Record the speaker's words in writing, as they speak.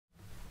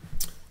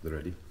They're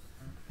ready.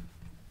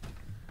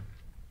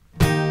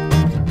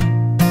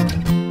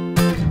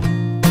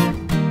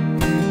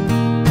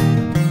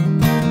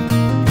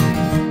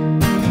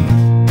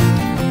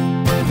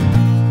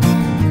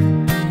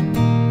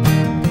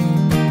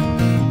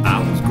 I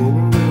was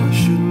going where I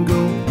shouldn't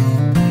go,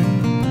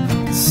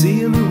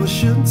 seeing who I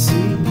shouldn't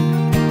see,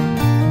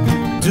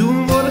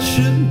 doing what I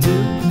shouldn't do,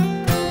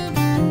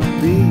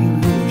 being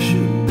who I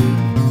shouldn't be.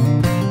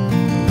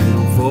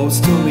 Little voice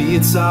told me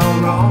it's all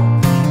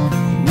wrong,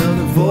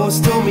 another voice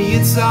told me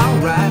it's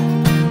alright.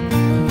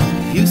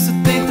 Used to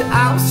think that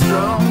I was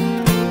strong,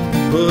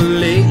 but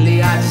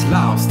lately I just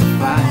lost the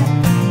fight.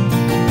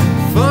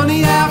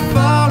 Funny how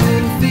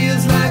falling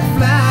feels like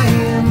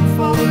flying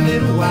for a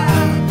little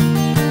while.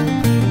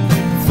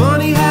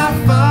 Funny how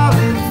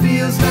falling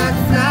feels like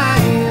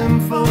flying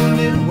for a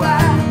little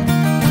while.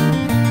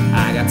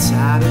 I got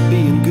tired of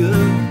being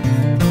good,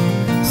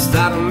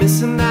 started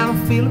missing out on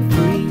feeling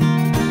free.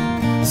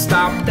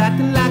 Stopped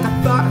acting like I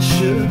thought I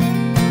should,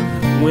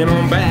 went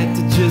on back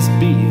to just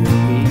being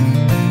me.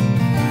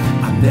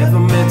 I never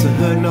meant to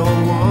hurt no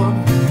one,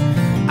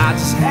 I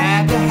just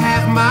had to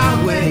have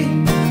my way.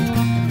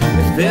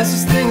 If there's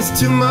such thing as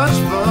too much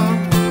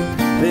fun,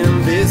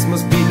 then this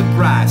must be the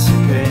price you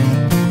pay.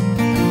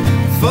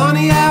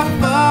 Funny how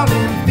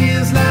falling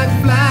feels like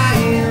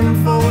flying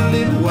for a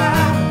little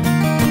while.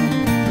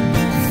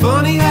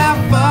 Funny how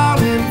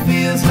falling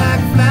feels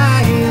like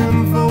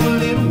flying for a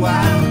little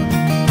while.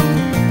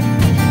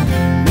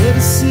 Never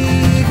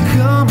see it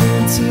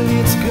coming till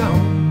it's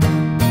gone.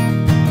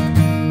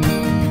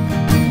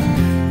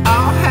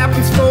 All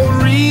happens for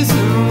a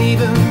reason,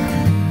 even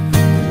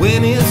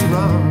when it's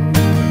wrong,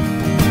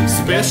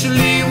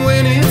 especially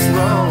when it's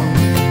wrong.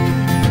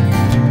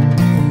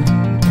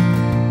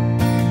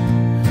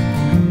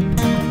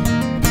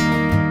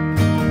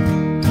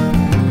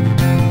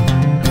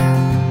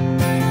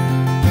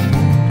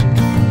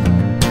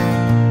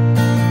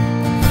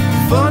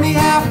 Funny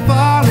how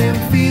falling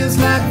feels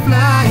like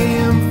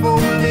flying for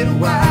a little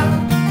while.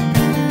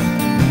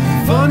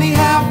 Funny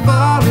how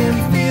falling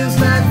feels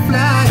like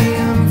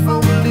flying for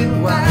a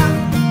little while.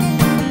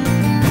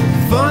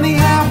 Funny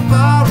how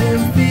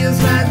falling feels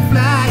like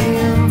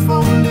flying for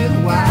a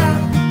little while.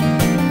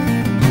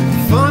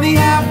 Funny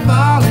how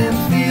falling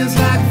feels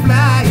like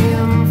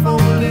flying for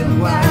a little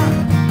while.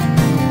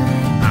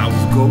 I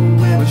was going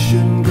where I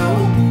shouldn't go,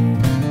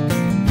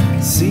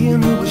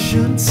 seeing who I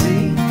shouldn't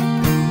see,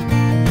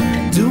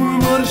 doing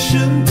what I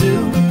shouldn't do,